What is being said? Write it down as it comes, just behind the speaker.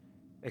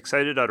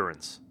Excited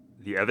Utterance,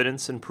 the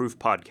Evidence and Proof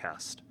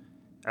Podcast,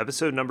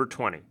 Episode number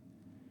 20,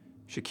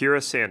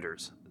 Shaakirrah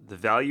Sanders, the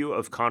Value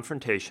of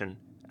Confrontation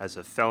as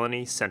a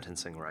Felony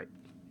Sentencing Right.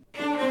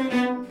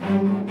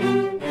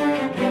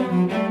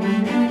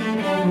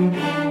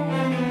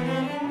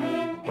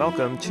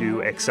 Welcome to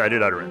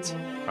Excited Utterance.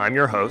 I'm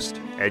your host,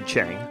 Ed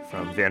Chang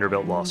from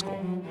Vanderbilt Law School.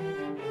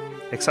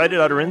 Excited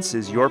Utterance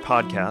is your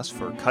podcast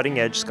for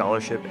cutting-edge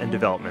scholarship and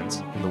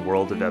developments in the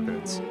world of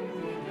evidence.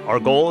 Our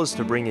goal is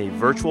to bring a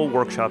virtual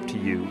workshop to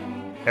you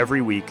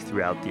every week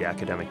throughout the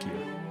academic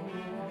year.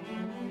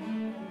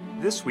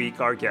 This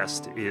week, our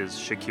guest is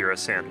Shaakirrah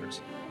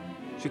Sanders.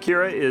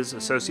 Shaakirrah is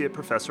Associate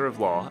Professor of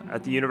Law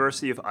at the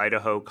University of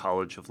Idaho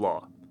College of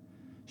Law.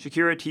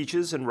 Shaakirrah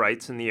teaches and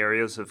writes in the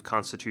areas of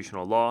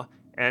constitutional law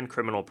and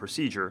criminal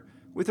procedure,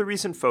 with a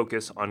recent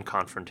focus on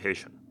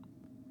confrontation.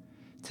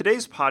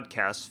 Today's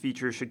podcast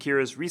features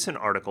Shaakirrah's recent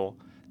article,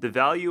 The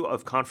Value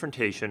of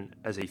Confrontation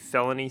as a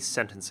Felony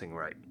Sentencing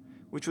Right,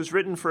 which was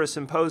written for a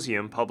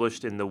symposium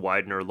published in the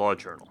Widener Law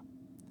Journal.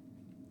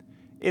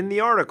 In the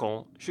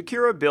article,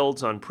 Shaakirrah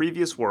builds on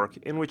previous work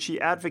in which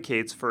she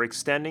advocates for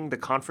extending the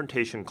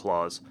Confrontation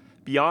Clause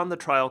beyond the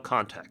trial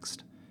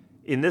context,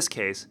 in this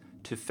case,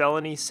 to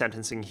felony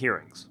sentencing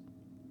hearings.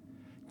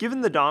 Given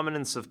the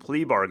dominance of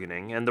plea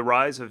bargaining and the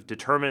rise of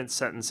determinate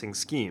sentencing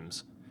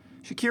schemes,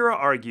 Shaakirrah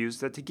argues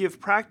that to give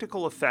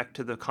practical effect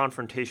to the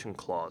Confrontation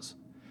Clause,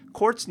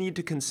 courts need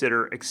to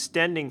consider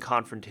extending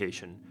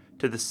confrontation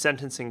to the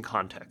sentencing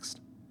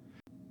context.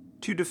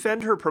 To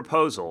defend her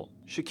proposal,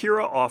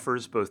 Shaakirrah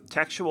offers both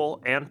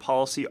textual and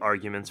policy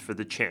arguments for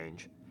the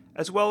change,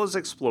 as well as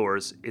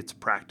explores its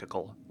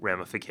practical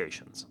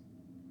ramifications.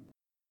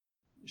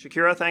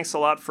 Shaakirrah, thanks a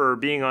lot for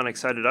being on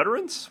Excited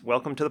Utterance.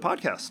 Welcome to the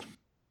podcast.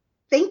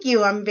 Thank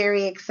you. I'm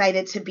very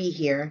excited to be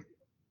here.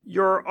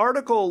 Your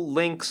article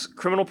links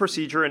criminal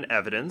procedure and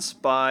evidence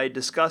by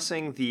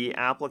discussing the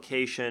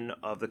application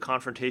of the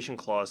Confrontation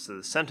Clause to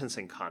the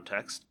sentencing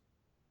context.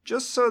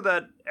 Just so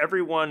that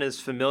everyone is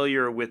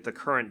familiar with the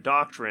current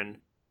doctrine,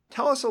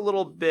 tell us a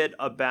little bit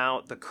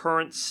about the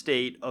current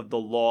state of the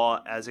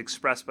law as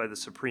expressed by the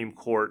Supreme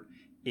Court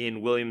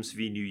in Williams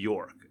v. New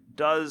York.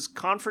 Does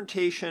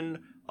confrontation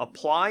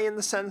apply in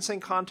the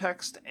sentencing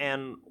context,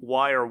 and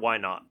why or why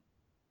not?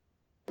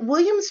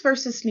 Williams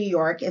versus New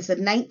York is a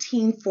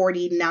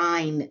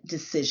 1949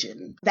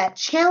 decision that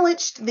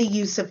challenged the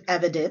use of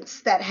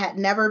evidence that had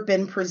never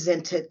been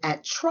presented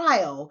at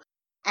trial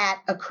at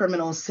a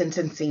criminal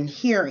sentencing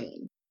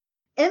hearing.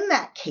 In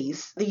that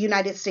case, the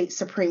United States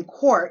Supreme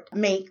Court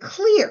made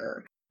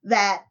clear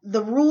that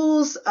the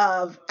rules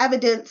of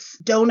evidence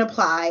don't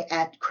apply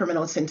at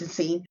criminal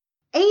sentencing,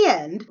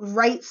 and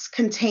rights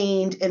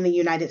contained in the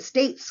United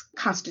States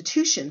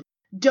Constitution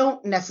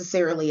don't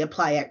necessarily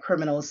apply at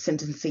criminal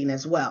sentencing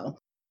as well.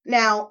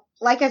 Now,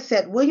 like I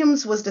said,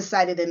 Williams was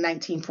decided in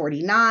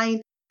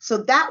 1949, so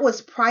that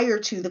was prior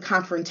to the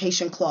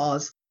Confrontation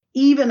Clause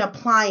even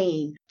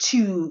applying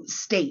to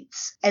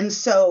states. And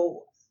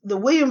so the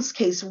Williams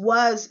case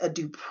was a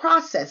due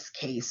process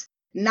case,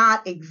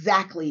 not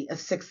exactly a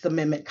Sixth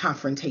Amendment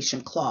Confrontation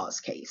Clause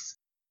case.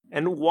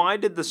 And why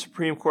did the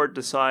Supreme Court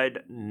decide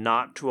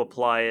not to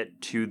apply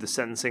it to the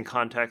sentencing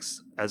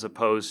context as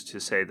opposed to,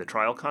 say, the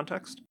trial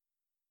context?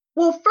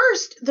 Well,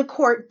 first, the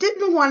court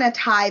didn't want to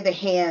tie the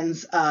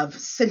hands of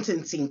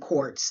sentencing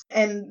courts.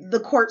 And the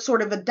court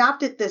sort of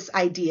adopted this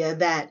idea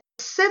that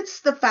since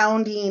the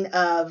founding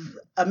of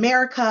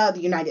America,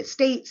 the United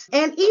States,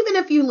 and even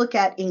if you look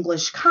at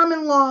English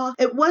common law,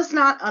 it was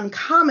not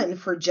uncommon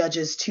for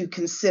judges to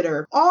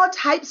consider all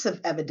types of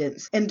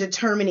evidence in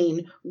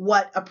determining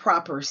what a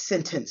proper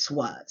sentence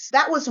was.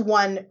 That was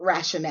one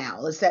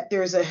rationale, is that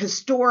there's a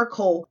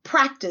historical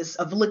practice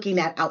of looking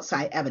at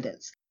outside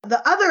evidence.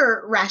 The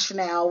other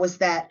rationale was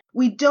that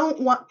we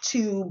don't want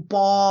to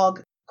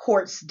bog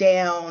courts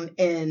down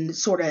in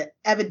sort of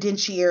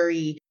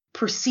evidentiary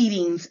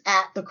proceedings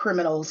at the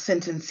criminal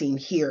sentencing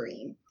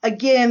hearing.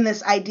 Again,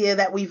 this idea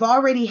that we've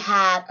already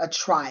had a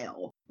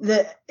trial.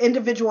 The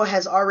individual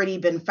has already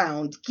been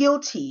found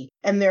guilty,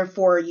 and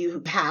therefore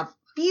you have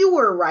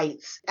fewer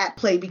rights at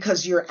play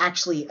because you're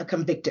actually a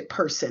convicted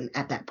person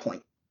at that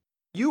point.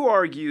 You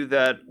argue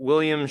that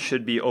Williams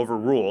should be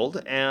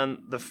overruled, and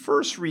the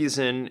first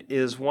reason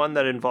is one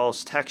that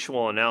involves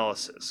textual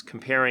analysis,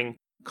 comparing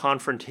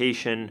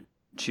confrontation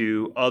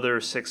to other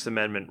Sixth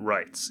Amendment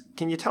rights.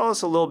 Can you tell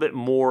us a little bit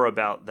more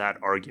about that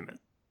argument?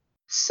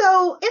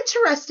 So,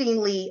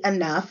 interestingly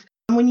enough,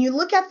 when you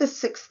look at the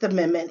Sixth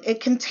Amendment,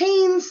 it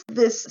contains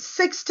this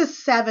 6 to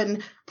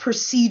 7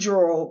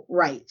 procedural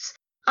rights.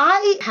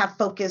 I have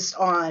focused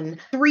on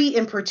 3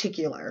 in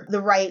particular: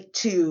 the right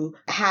to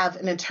have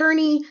an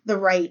attorney, the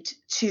right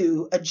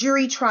to a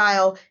jury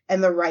trial,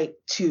 and the right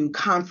to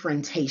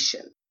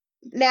confrontation.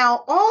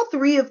 Now, all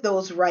 3 of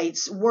those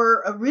rights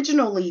were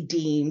originally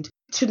deemed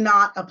to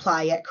not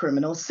apply at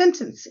criminal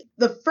sentencing.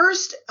 The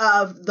first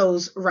of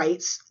those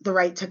rights, the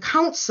right to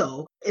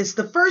counsel, is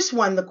the first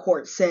one the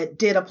court said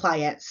did apply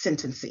at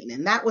sentencing.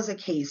 And that was a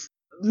case,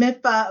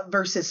 Miffa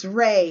versus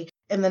Ray,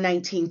 in the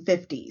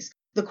 1950s.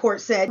 The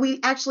court said, we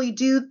actually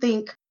do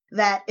think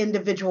that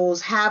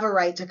individuals have a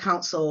right to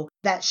counsel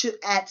that should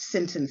at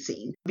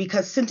sentencing,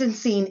 because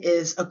sentencing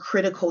is a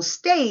critical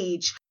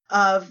stage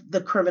of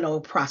the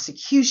criminal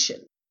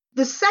prosecution.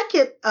 The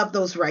second of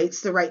those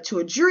rights, the right to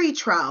a jury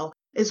trial,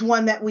 is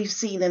one that we've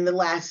seen in the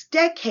last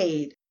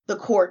decade, the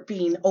court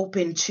being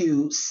open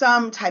to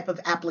some type of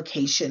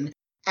application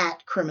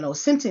at criminal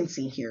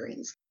sentencing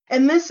hearings.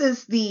 And this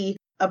is the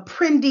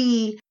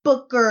Apprendi,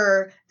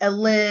 Booker,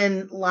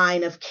 Allen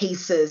line of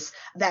cases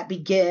that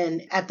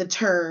begin at the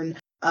turn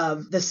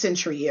of the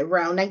century,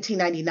 around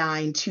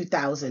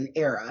 1999-2000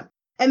 era.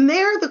 And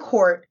there the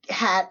court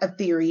had a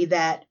theory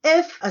that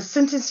if a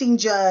sentencing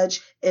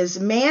judge is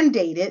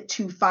mandated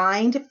to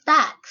find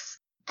facts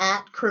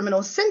at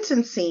criminal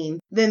sentencing,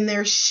 then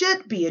there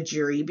should be a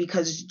jury,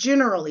 because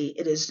generally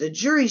it is the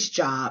jury's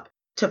job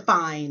to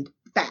find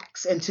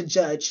facts and to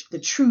judge the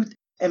truth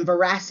and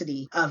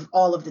veracity of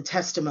all of the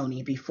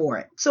testimony before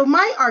it. So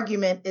my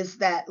argument is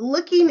that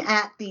looking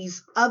at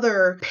these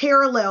other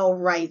parallel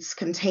rights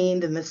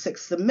contained in the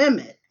Sixth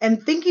Amendment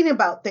and thinking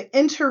about the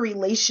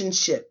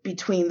interrelationship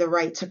between the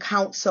right to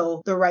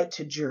counsel, the right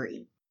to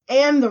jury,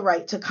 and the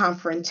right to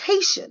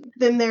confrontation,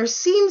 then there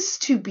seems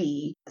to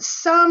be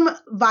some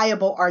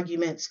viable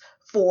arguments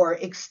for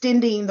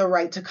extending the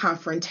right to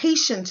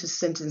confrontation to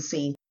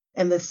sentencing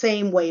in the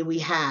same way we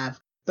have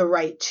the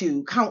right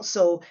to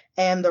counsel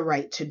and the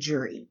right to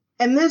jury.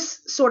 And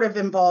this sort of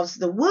involves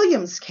the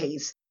Williams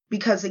case,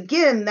 because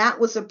again, that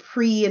was a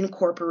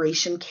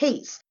pre-incorporation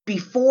case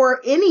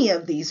before any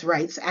of these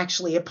rights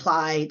actually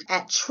applied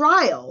at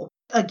trial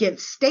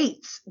against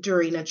states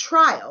during a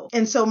trial.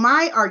 And so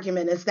my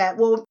argument is that,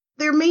 well,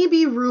 there may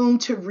be room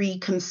to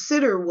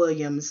reconsider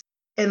Williams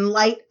in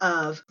light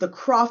of the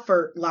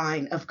Crawford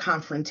line of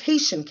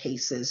confrontation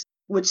cases,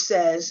 which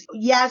says,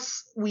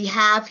 yes, we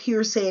have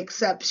hearsay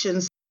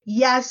exceptions.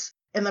 Yes,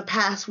 in the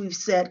past, we've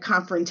said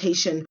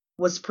confrontation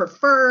was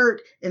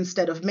preferred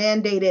instead of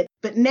mandated,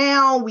 but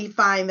now we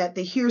find that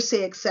the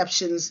hearsay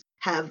exceptions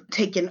have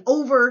taken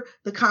over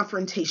the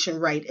confrontation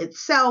right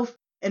itself,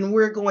 and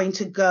we're going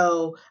to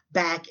go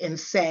back and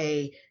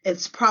say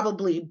it's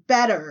probably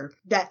better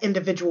that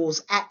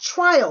individuals at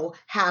trial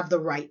have the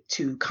right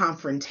to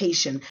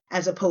confrontation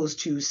as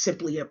opposed to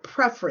simply a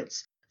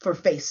preference for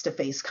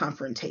face-to-face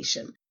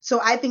confrontation. So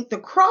I think the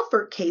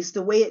Crawford case,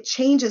 the way it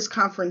changes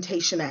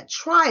confrontation at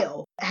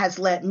trial, has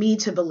led me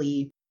to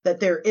believe that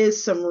there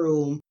is some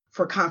room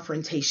for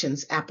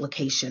confrontation's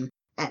application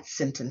at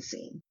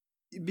sentencing.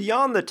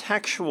 Beyond the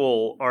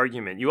textual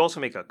argument, you also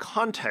make a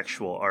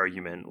contextual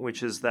argument,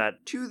 which is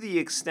that to the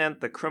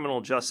extent the criminal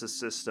justice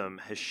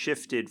system has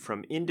shifted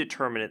from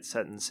indeterminate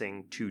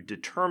sentencing to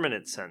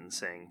determinate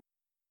sentencing,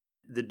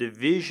 the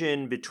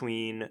division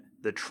between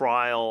the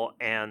trial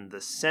and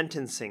the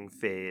sentencing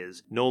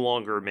phase no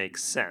longer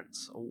makes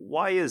sense.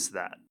 Why is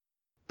that?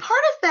 Part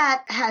of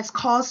that has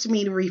caused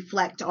me to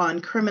reflect on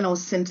criminal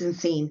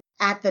sentencing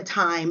at the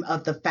time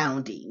of the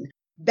founding,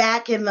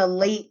 back in the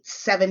late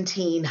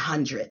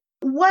 1700s.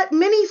 What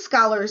many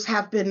scholars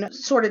have been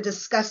sort of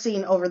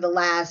discussing over the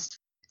last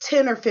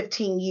 10 or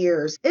 15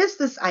 years is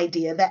this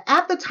idea that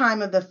at the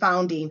time of the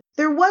founding,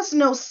 there was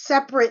no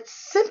separate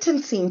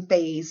sentencing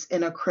phase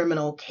in a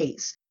criminal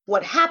case.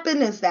 What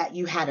happened is that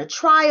you had a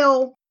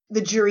trial,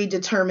 the jury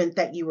determined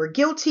that you were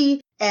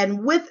guilty,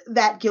 and with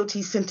that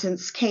guilty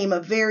sentence came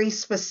a very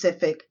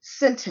specific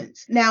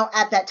sentence. Now,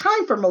 at that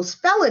time, for most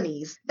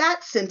felonies,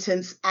 that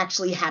sentence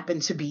actually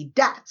happened to be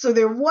death. So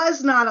there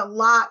was not a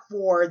lot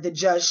for the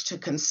judge to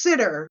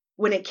consider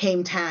when it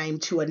came time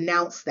to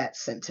announce that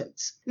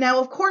sentence. Now,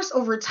 of course,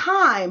 over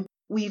time,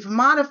 we've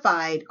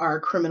modified our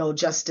criminal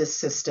justice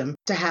system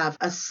to have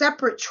a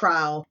separate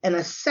trial and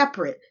a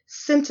separate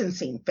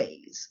sentencing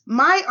phase.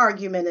 My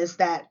argument is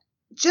that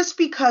just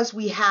because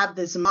we have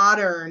this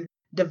modern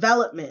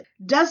development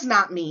does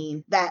not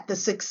mean that the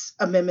Sixth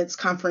Amendment's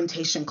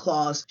Confrontation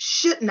Clause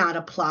should not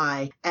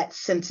apply at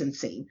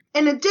sentencing.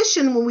 In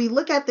addition, when we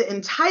look at the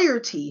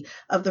entirety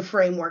of the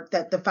framework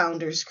that the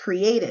founders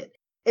created,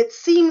 it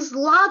seems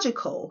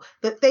logical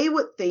that they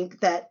would think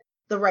that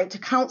the right to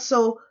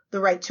counsel, the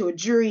right to a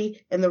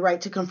jury, and the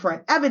right to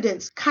confront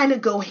evidence kind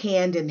of go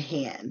hand in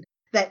hand,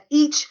 that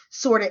each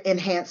sort of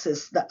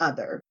enhances the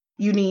other.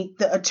 You need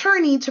the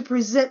attorney to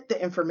present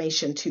the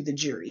information to the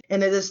jury,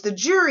 and it is the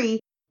jury,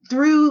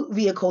 through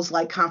vehicles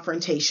like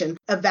confrontation,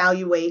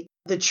 evaluate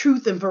the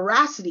truth and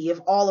veracity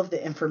of all of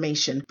the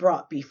information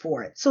brought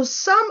before it. So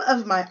some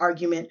of my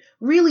argument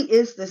really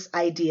is this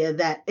idea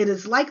that it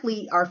is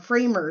likely our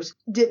framers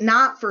did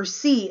not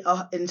foresee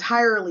an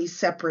entirely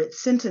separate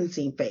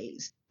sentencing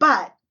phase.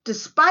 But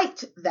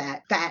despite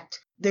that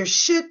fact, there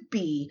should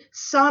be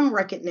some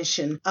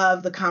recognition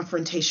of the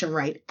confrontation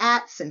right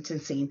at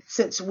sentencing,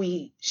 since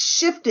we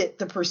shifted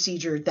the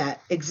procedure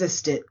that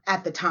existed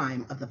at the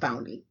time of the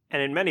founding.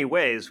 And in many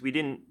ways, we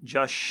didn't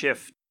just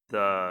shift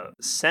the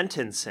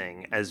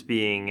sentencing as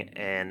being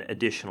an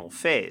additional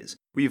phase.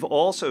 We've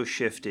also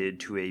shifted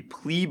to a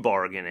plea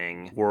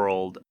bargaining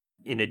world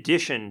in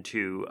addition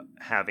to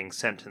having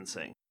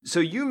sentencing. So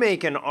you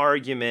make an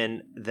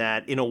argument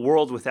that in a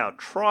world without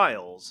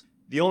trials,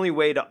 the only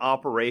way to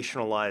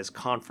operationalize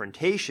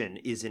confrontation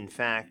is, in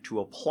fact,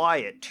 to apply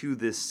it to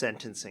this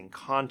sentencing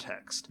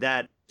context.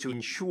 That to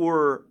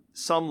ensure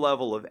some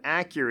level of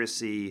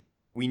accuracy,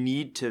 we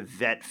need to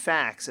vet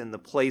facts, and the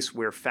place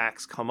where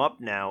facts come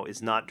up now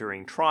is not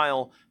during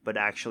trial, but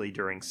actually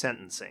during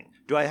sentencing.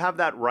 Do I have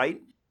that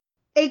right?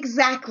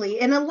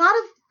 Exactly. And a lot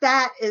of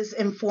that is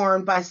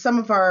informed by some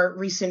of our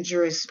recent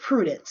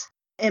jurisprudence.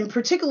 And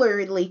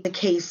particularly the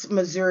case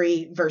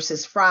Missouri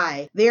versus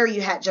Fry. There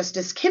you had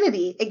Justice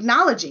Kennedy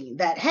acknowledging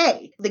that,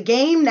 hey, the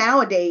game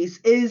nowadays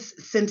is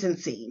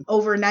sentencing.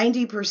 Over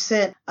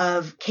 90%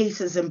 of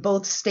cases in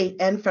both state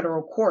and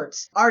federal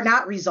courts are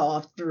not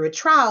resolved through a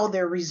trial.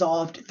 They're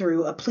resolved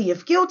through a plea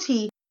of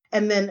guilty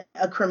and then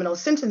a criminal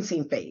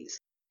sentencing phase.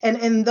 And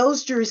in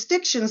those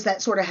jurisdictions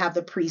that sort of have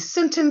the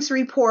pre-sentence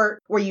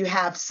report, where you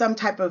have some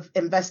type of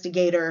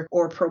investigator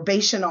or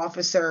probation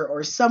officer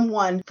or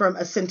someone from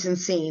a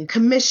sentencing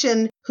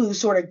commission who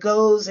sort of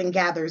goes and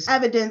gathers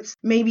evidence,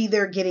 maybe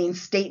they're getting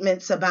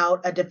statements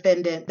about a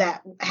defendant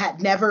that had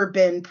never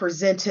been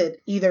presented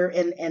either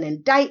in an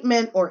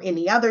indictment or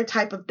any other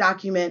type of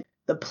document.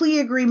 The plea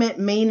agreement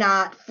may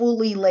not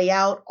fully lay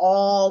out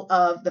all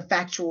of the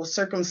factual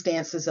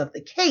circumstances of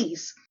the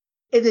case.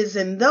 It is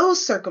in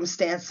those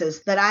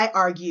circumstances that I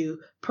argue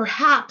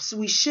perhaps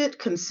we should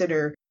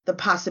consider the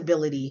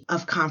possibility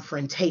of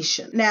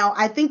confrontation. Now,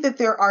 I think that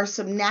there are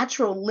some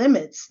natural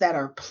limits that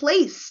are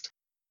placed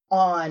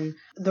on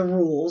the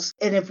rules.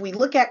 And if we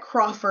look at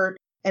Crawford,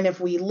 and if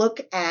we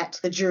look at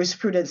the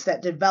jurisprudence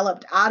that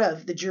developed out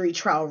of the jury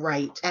trial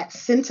right at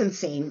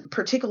sentencing,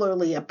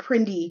 particularly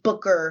Apprendi,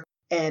 Booker,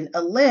 and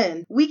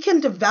Allen, we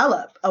can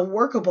develop a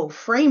workable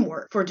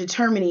framework for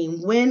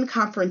determining when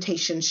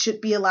confrontation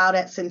should be allowed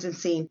at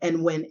sentencing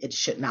and when it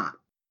should not.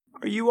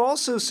 Are you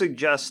also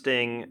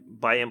suggesting,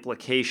 by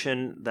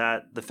implication,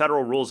 that the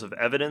federal rules of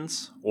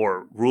evidence,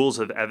 or rules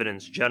of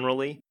evidence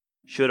generally,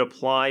 should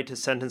apply to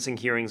sentencing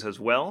hearings as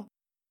well?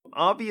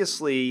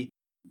 Obviously,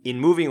 in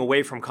moving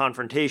away from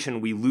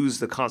confrontation, we lose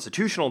the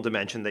constitutional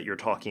dimension that you're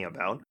talking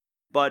about.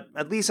 But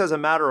at least as a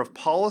matter of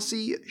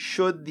policy,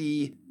 should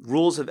the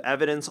rules of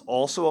evidence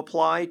also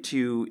apply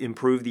to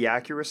improve the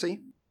accuracy?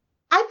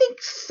 I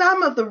think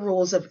some of the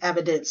rules of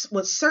evidence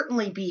would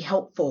certainly be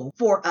helpful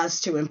for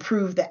us to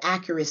improve the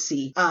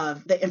accuracy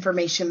of the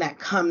information that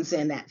comes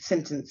in at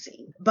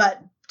sentencing.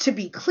 But to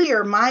be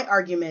clear, my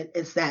argument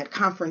is that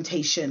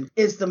confrontation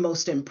is the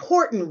most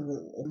important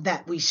rule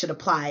that we should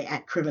apply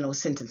at criminal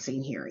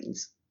sentencing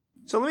hearings.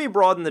 So let me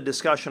broaden the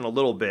discussion a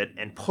little bit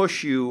and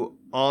push you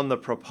on the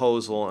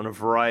proposal in a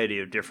variety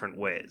of different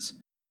ways.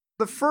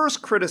 The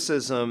first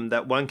criticism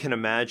that one can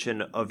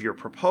imagine of your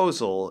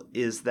proposal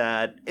is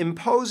that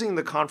imposing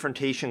the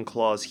Confrontation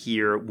Clause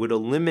here would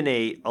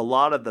eliminate a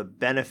lot of the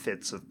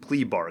benefits of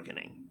plea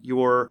bargaining.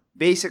 You're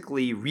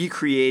basically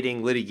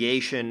recreating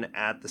litigation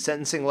at the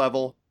sentencing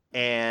level,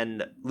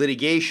 and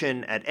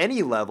litigation at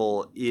any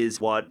level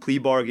is what plea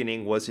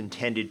bargaining was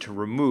intended to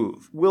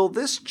remove. Will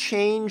this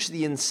change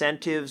the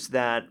incentives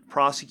that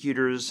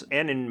prosecutors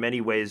and in many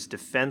ways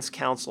defense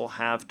counsel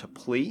have to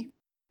plea?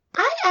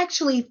 I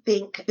actually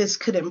think this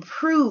could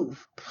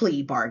improve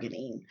plea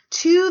bargaining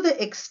to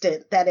the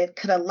extent that it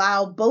could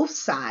allow both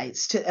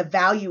sides to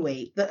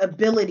evaluate the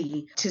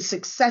ability to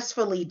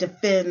successfully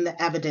defend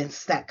the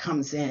evidence that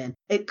comes in.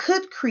 It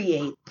could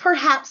create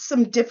perhaps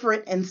some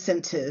different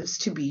incentives,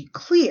 to be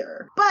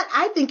clear, but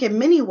I think in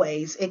many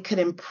ways it could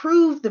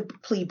improve the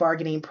plea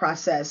bargaining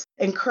process,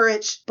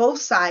 encourage both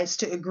sides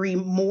to agree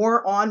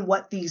more on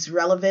what these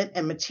relevant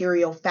and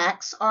material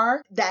facts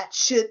are that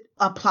should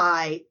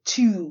apply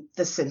to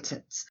the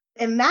sentence.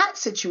 In that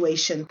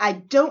situation, I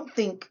don't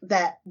think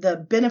that the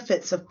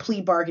benefits of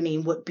plea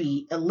bargaining would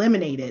be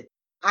eliminated.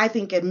 I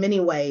think in many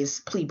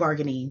ways, plea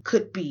bargaining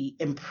could be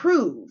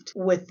improved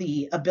with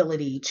the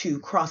ability to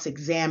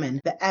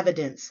cross-examine the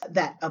evidence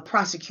that a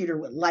prosecutor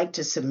would like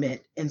to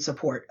submit in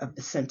support of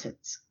the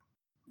sentence.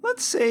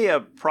 Let's say a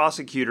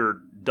prosecutor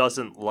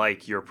doesn't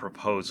like your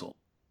proposal.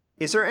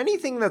 Is there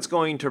anything that's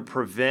going to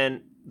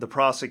prevent the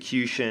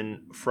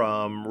prosecution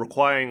from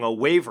requiring a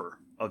waiver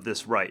of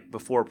this right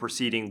before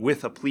proceeding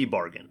with a plea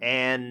bargain?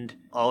 And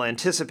I'll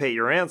anticipate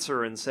your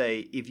answer and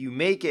say, if you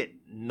make it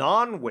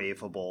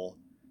non-waivable,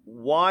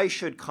 why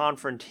should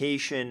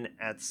confrontation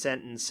at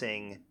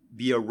sentencing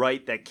be a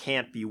right that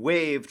can't be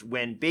waived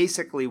when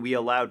basically we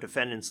allow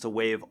defendants to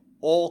waive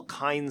all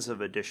kinds of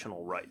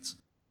additional rights?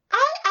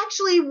 I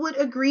actually would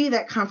agree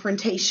that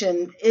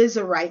confrontation is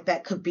a right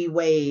that could be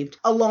waived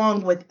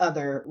along with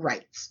other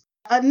rights.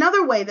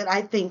 Another way that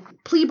I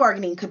think plea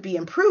bargaining could be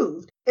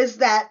improved is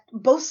that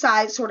both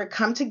sides sort of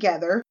come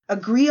together,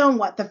 agree on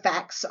what the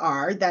facts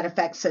are that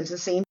affect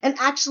sentencing, and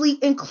actually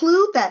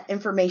include that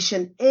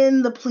information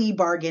in the plea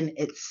bargain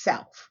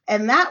itself.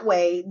 And that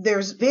way,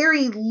 there's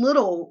very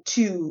little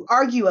to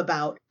argue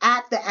about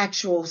at the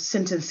actual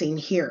sentencing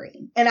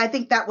hearing. And I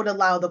think that would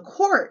allow the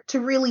court to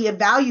really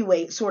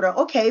evaluate sort of,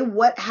 okay,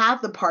 what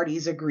have the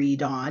parties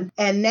agreed on?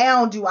 And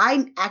now do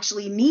I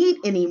actually need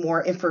any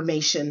more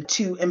information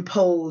to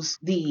impose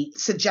the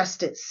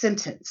suggested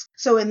sentence?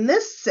 So in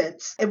this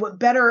sense, it would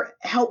better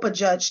help a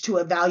judge to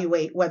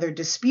evaluate whether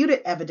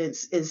disputed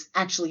evidence is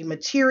actually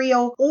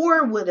material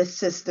or would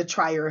assist the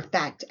trier of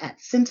fact at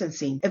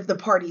sentencing if the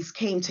parties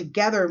came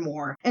together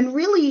more and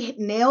really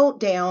nailed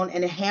down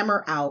and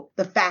hammer out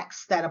the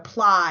facts that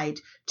applied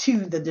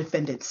to the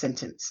defendant's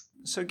sentence.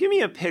 So give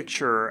me a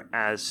picture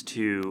as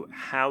to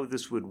how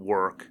this would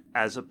work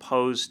as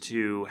opposed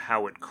to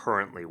how it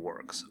currently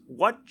works.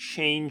 What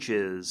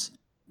changes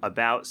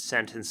about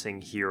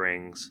sentencing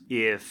hearings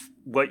if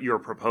what you're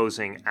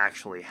proposing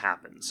actually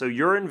happens? So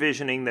you're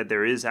envisioning that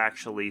there is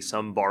actually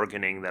some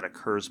bargaining that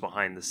occurs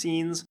behind the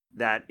scenes,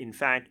 that in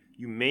fact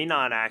you may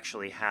not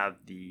actually have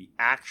the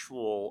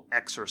actual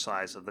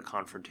exercise of the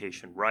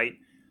confrontation right,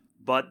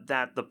 but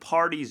that the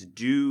parties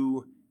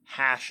do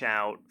hash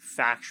out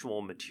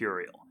factual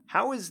material.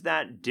 How is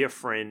that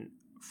different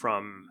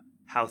from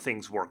how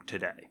things work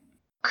today?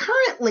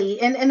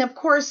 Currently, and of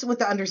course, with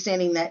the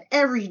understanding that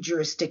every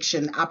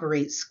jurisdiction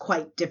operates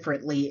quite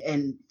differently,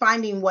 and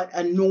finding what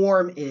a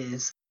norm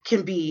is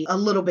can be a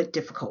little bit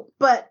difficult.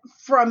 But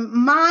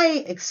from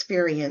my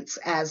experience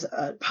as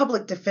a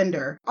public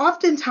defender,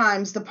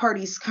 oftentimes the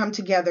parties come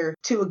together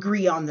to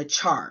agree on the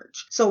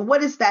charge. So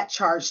what is that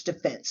charge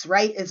defense,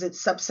 right? Is it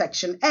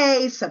subsection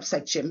A,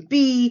 subsection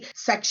B,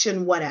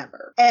 section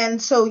whatever? And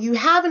so you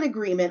have an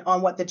agreement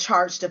on what the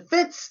charge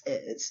defense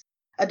is.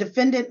 A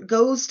defendant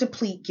goes to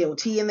plead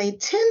guilty and they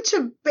tend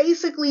to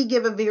basically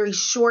give a very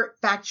short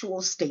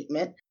factual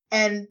statement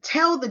and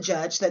tell the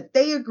judge that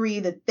they agree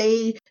that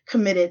they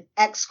committed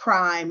X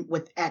crime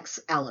with X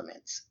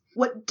elements.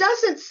 What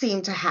doesn't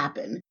seem to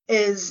happen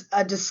is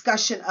a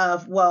discussion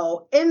of,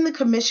 well, in the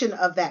commission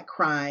of that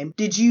crime,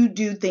 did you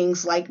do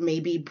things like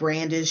maybe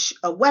brandish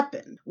a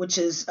weapon, which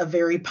is a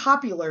very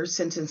popular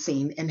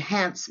sentencing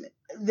enhancement?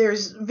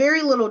 There's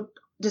very little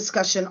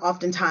discussion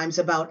oftentimes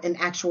about an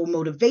actual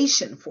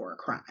motivation for a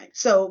crime.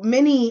 So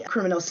many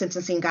criminal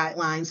sentencing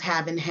guidelines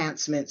have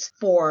enhancements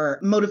for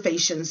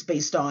motivations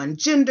based on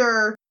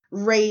gender,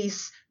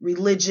 race,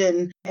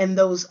 religion, and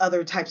those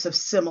other types of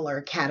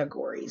similar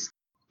categories.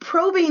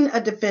 Probing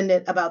a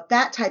defendant about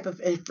that type of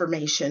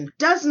information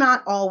does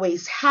not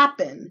always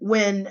happen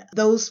when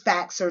those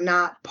facts are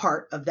not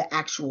part of the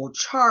actual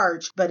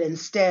charge, but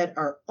instead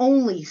are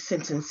only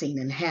sentencing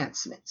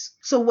enhancements.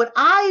 So what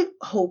I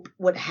hope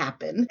would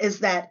happen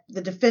is that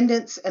the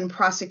defendants and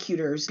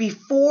prosecutors,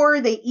 before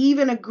they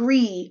even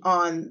agree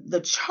on the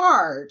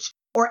charge,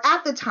 or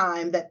at the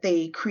time that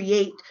they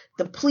create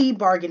the plea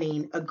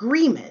bargaining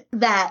agreement,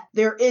 that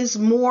there is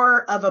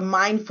more of a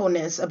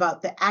mindfulness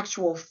about the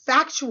actual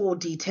factual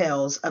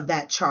details of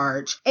that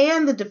charge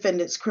and the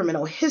defendant's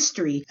criminal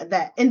history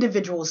that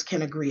individuals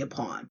can agree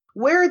upon.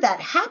 Where that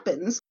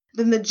happens,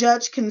 then the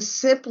judge can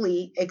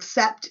simply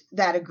accept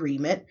that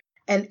agreement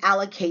and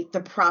allocate the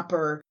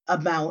proper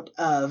amount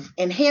of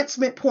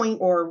enhancement point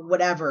or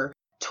whatever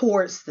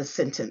towards the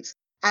sentence,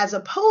 as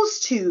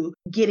opposed to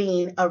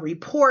getting a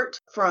report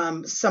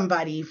from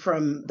somebody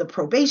from the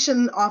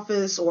probation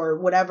office or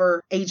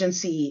whatever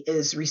agency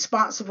is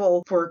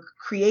responsible for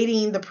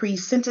creating the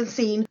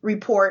pre-sentencing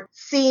report,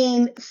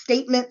 seeing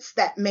statements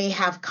that may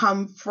have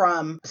come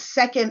from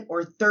second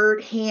or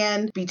third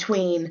hand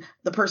between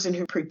the person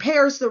who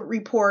prepares the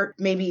report.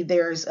 Maybe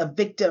there's a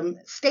victim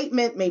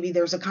statement, maybe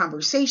there's a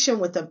conversation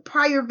with a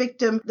prior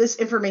victim. This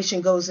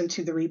information goes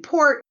into the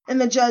report, and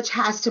the judge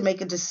has to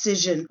make a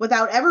decision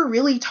without ever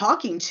really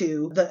talking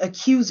to the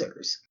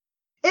accusers.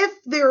 If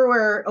there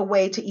were a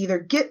way to either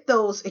get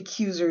those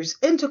accusers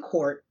into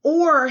court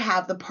or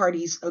have the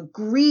parties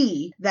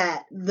agree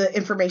that the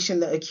information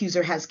the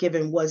accuser has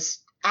given was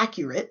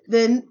accurate,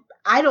 then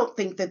I don't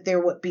think that there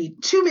would be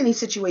too many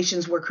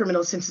situations where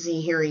criminal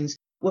sentencing hearings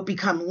would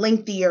become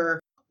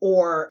lengthier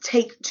or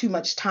take too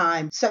much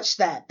time such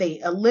that they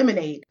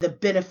eliminate the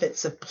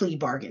benefits of plea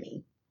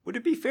bargaining. Would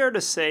it be fair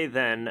to say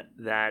then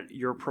that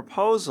your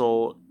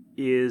proposal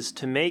is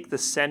to make the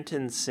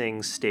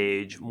sentencing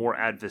stage more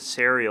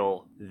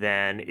adversarial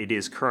than it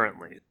is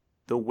currently?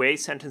 The way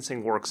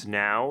sentencing works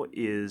now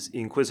is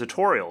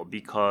inquisitorial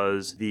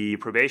because the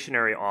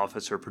probationary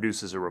officer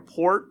produces a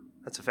report.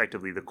 That's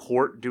effectively the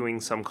court doing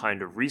some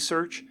kind of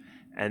research,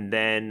 and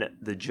then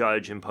the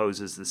judge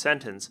imposes the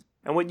sentence.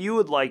 And what you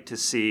would like to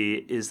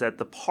see is that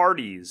the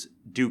parties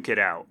duke it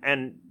out.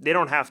 And they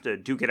don't have to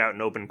duke it out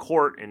in open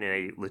court in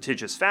a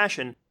litigious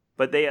fashion,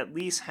 but they at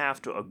least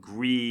have to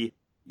agree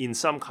in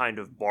some kind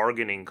of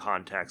bargaining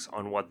context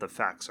on what the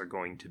facts are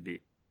going to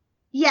be.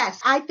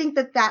 Yes, I think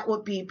that that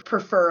would be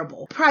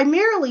preferable,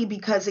 primarily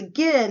because,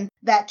 again,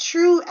 that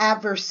true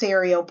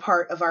adversarial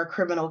part of our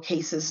criminal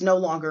cases no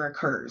longer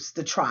occurs,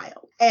 the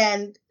trial.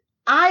 And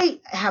I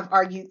have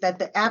argued that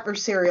the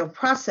adversarial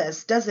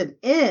process doesn't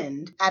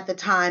end at the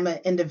time an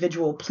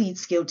individual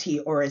pleads guilty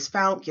or is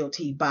found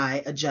guilty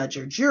by a judge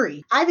or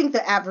jury. I think the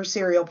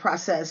adversarial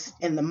process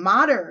in the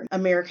modern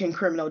American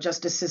criminal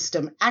justice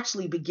system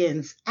actually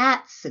begins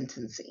at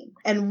sentencing.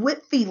 And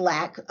with the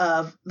lack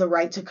of the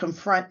right to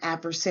confront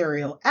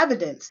adversarial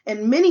evidence,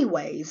 in many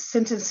ways,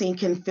 sentencing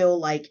can feel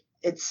like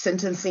it's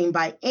sentencing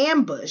by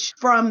ambush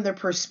from the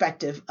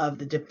perspective of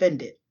the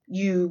defendant.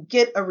 You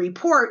get a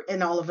report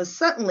and all of a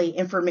sudden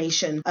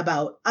information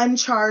about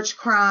uncharged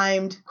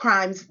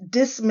crimes,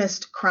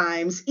 dismissed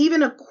crimes,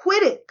 even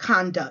acquitted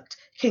conduct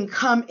can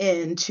come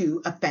in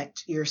to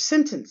affect your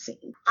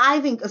sentencing.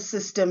 I think a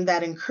system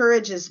that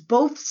encourages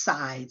both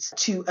sides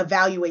to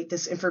evaluate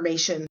this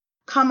information,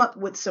 come up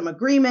with some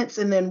agreements,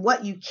 and then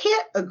what you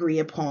can't agree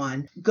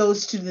upon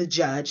goes to the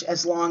judge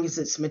as long as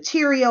it's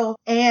material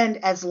and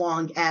as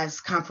long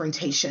as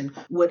confrontation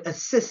would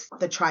assist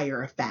the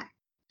trier of fact.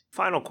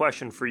 Final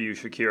question for you,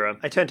 Shaakirrah.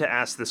 I tend to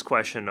ask this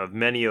question of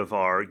many of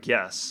our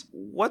guests.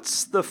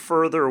 What's the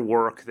further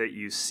work that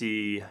you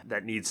see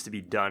that needs to be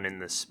done in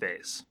this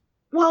space?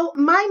 Well,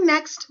 my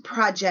next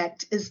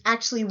project is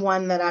actually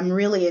one that I'm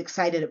really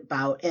excited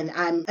about, and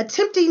I'm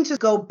attempting to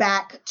go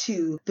back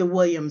to the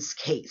Williams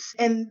case.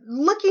 And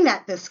looking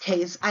at this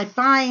case, I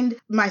find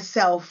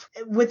myself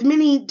with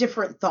many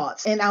different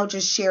thoughts, and I'll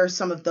just share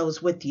some of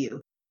those with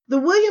you. The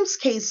Williams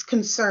case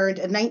concerned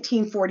a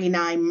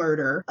 1949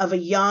 murder of a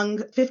young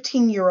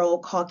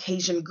 15-year-old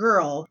Caucasian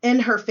girl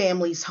in her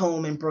family's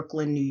home in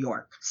Brooklyn, New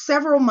York.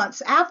 Several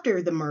months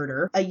after the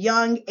murder, a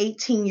young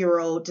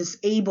 18-year-old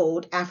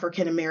disabled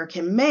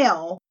African-American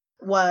male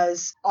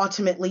was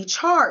ultimately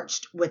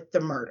charged with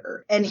the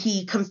murder, and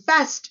he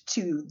confessed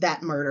to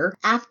that murder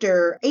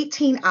after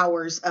 18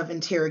 hours of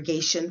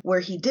interrogation where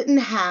he didn't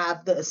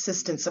have the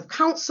assistance of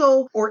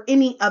counsel or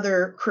any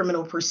other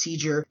criminal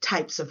procedure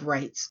types of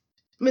rights.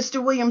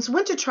 Mr. Williams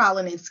went to trial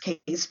in his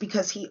case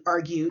because he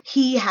argued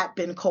he had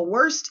been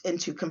coerced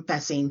into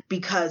confessing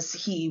because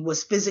he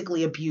was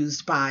physically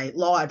abused by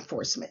law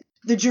enforcement.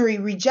 The jury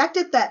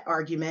rejected that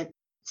argument,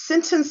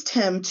 sentenced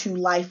him to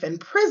life in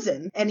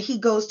prison, and he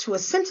goes to a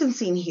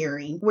sentencing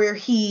hearing where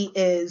he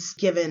is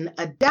given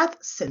a death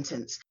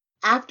sentence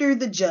after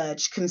the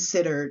judge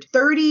considered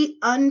 30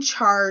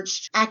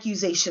 uncharged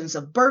accusations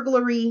of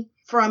burglary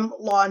from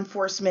law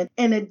enforcement,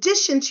 in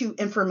addition to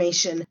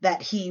information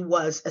that he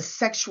was a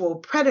sexual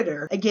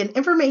predator. Again,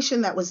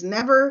 information that was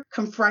never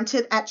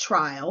confronted at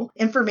trial,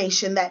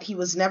 information that he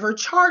was never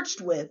charged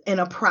with in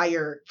a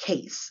prior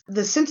case.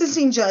 The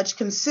sentencing judge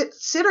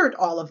considered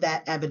all of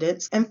that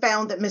evidence and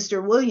found that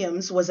Mr.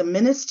 Williams was a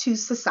menace to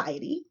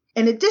society.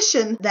 In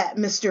addition, that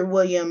Mr.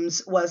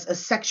 Williams was a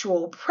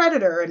sexual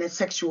predator and a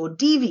sexual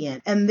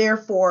deviant, and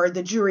therefore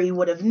the jury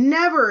would have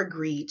never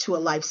agreed to a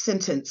life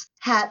sentence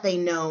had they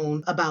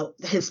known about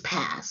his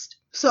past.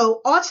 So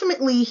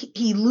ultimately,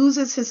 he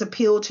loses his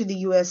appeal to the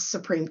U.S.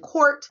 Supreme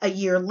Court. A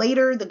year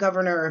later, the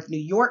governor of New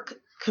York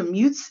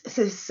commutes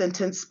his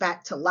sentence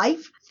back to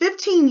life.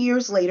 15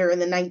 years later, in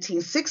the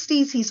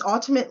 1960s, he's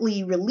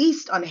ultimately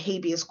released on a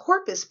habeas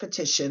corpus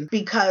petition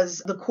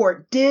because the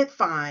court did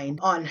find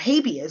on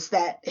habeas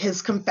that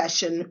his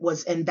confession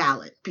was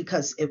invalid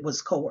because it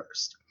was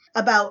coerced.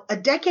 About a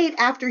decade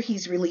after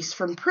he's released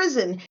from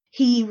prison,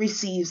 he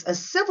receives a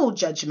civil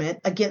judgment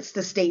against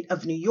the state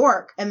of New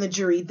York, and the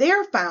jury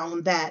there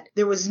found that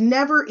there was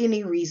never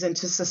any reason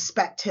to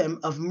suspect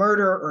him of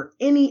murder or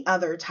any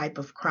other type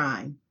of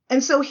crime.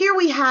 And so here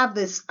we have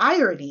this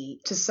irony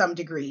to some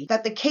degree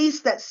that the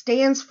case that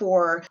stands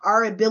for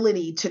our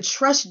ability to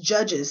trust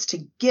judges to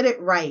get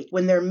it right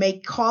when they're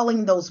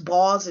calling those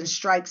balls and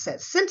strikes at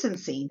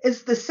sentencing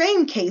is the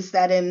same case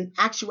that in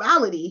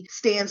actuality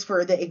stands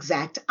for the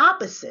exact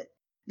opposite.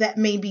 That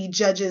maybe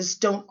judges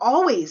don't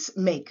always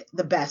make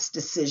the best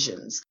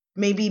decisions.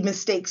 Maybe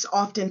mistakes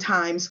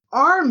oftentimes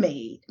are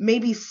made.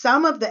 Maybe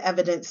some of the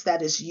evidence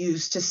that is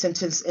used to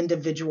sentence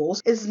individuals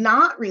is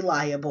not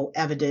reliable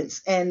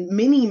evidence, and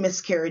many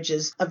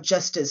miscarriages of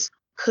justice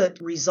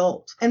could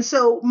result. And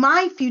so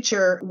my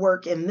future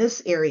work in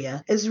this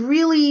area is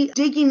really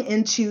digging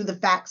into the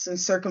facts and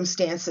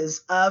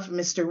circumstances of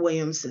Mr.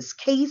 Williams's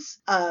case,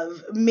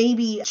 of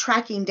maybe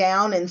tracking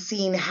down and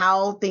seeing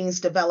how things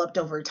developed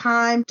over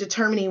time,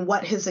 determining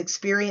what his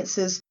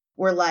experiences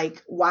were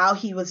like while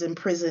he was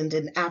imprisoned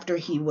and after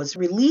he was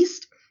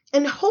released,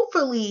 and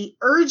hopefully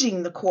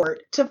urging the court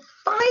to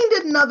find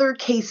another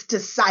case to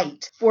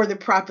cite for the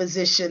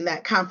proposition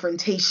that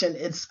confrontation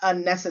is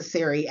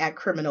unnecessary at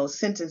criminal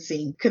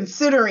sentencing,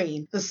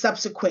 considering the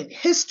subsequent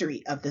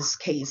history of this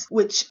case,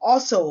 which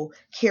also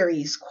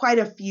carries quite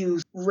a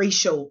few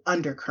racial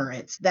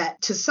undercurrents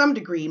that to some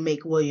degree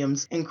make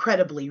Williams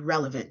incredibly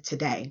relevant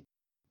today.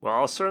 Well,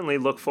 I'll certainly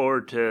look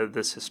forward to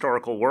this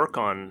historical work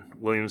on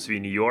Williams v.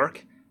 New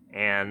York.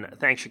 And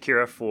thanks,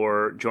 Shaakirrah,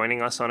 for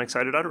joining us on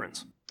Excited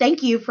Utterance.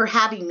 Thank you for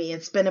having me.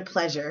 It's been a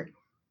pleasure.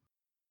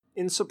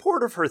 In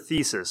support of her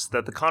thesis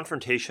that the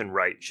confrontation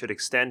right should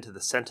extend to the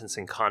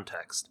sentencing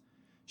context,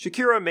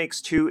 Shaakirrah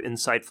makes two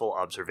insightful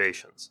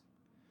observations.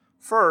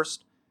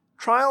 First,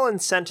 Trial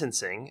and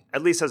sentencing,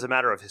 at least as a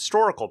matter of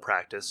historical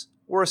practice,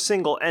 were a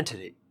single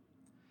entity.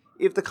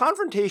 If the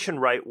confrontation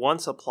right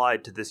once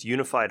applied to this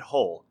unified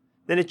whole,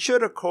 then it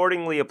should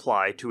accordingly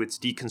apply to its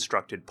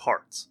deconstructed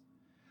parts.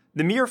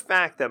 The mere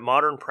fact that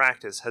modern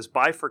practice has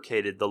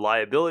bifurcated the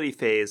liability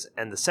phase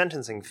and the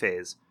sentencing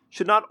phase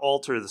should not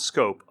alter the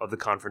scope of the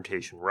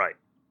confrontation right.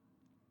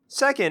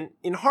 Second,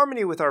 in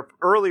harmony with our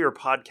earlier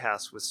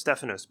podcast with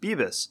Stefanos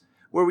Bibas,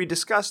 where we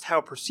discussed how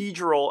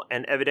procedural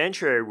and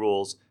evidentiary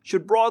rules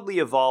should broadly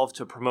evolve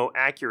to promote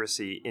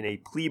accuracy in a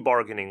plea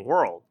bargaining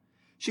world,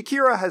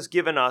 Shaakirrah has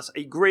given us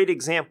a great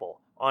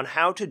example on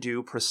how to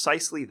do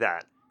precisely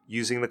that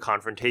using the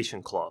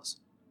Confrontation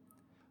Clause.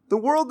 The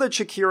world that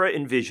Shaakirrah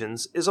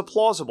envisions is a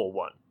plausible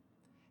one.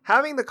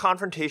 Having the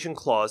Confrontation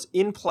Clause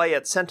in play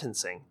at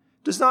sentencing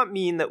does not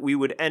mean that we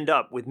would end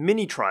up with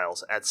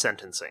mini-trials at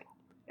sentencing,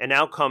 an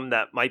outcome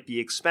that might be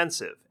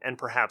expensive and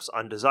perhaps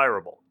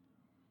undesirable.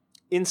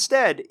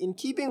 Instead, in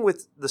keeping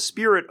with the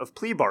spirit of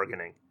plea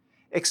bargaining,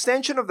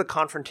 extension of the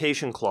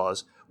Confrontation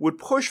Clause would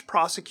push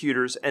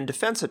prosecutors and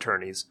defense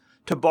attorneys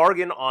to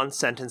bargain on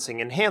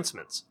sentencing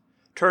enhancements,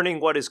 turning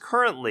what is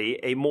currently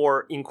a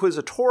more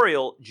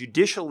inquisitorial,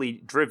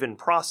 judicially driven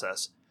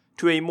process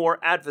to a more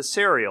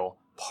adversarial,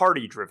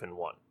 party-driven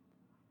one.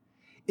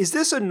 Is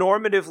this a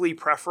normatively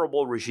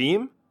preferable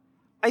regime?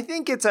 I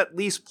think it's at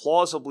least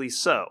plausibly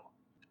so.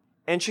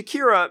 And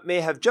Shaakirrah may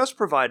have just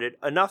provided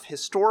enough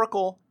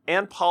historical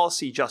and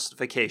policy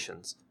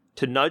justifications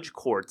to nudge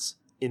courts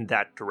in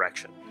that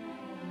direction.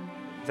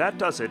 That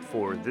does it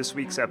for this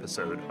week's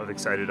episode of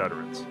Excited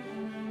Utterance.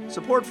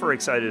 Support for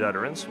Excited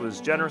Utterance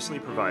was generously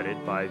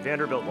provided by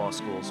Vanderbilt Law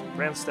School's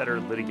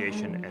Brandstetter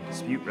Litigation and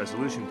Dispute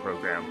Resolution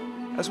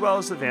Program, as well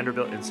as the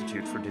Vanderbilt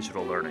Institute for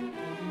Digital Learning.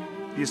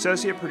 The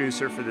associate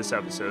producer for this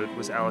episode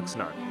was Alex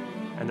Nunn,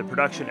 and the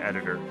production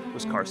editor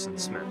was Carson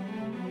Smith.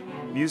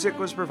 Music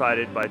was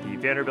provided by the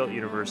Vanderbilt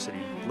University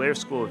Blair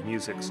School of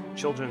Music's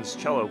Children's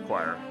Cello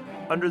Choir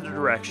under the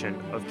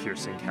direction of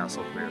Kirsten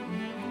Castleclear.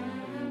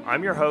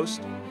 I'm your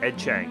host, Ed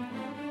Chang,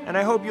 and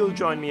I hope you'll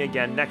join me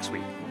again next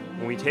week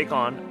when we take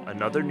on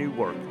another new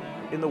work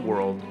in the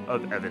world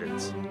of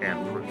evidence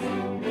and proof.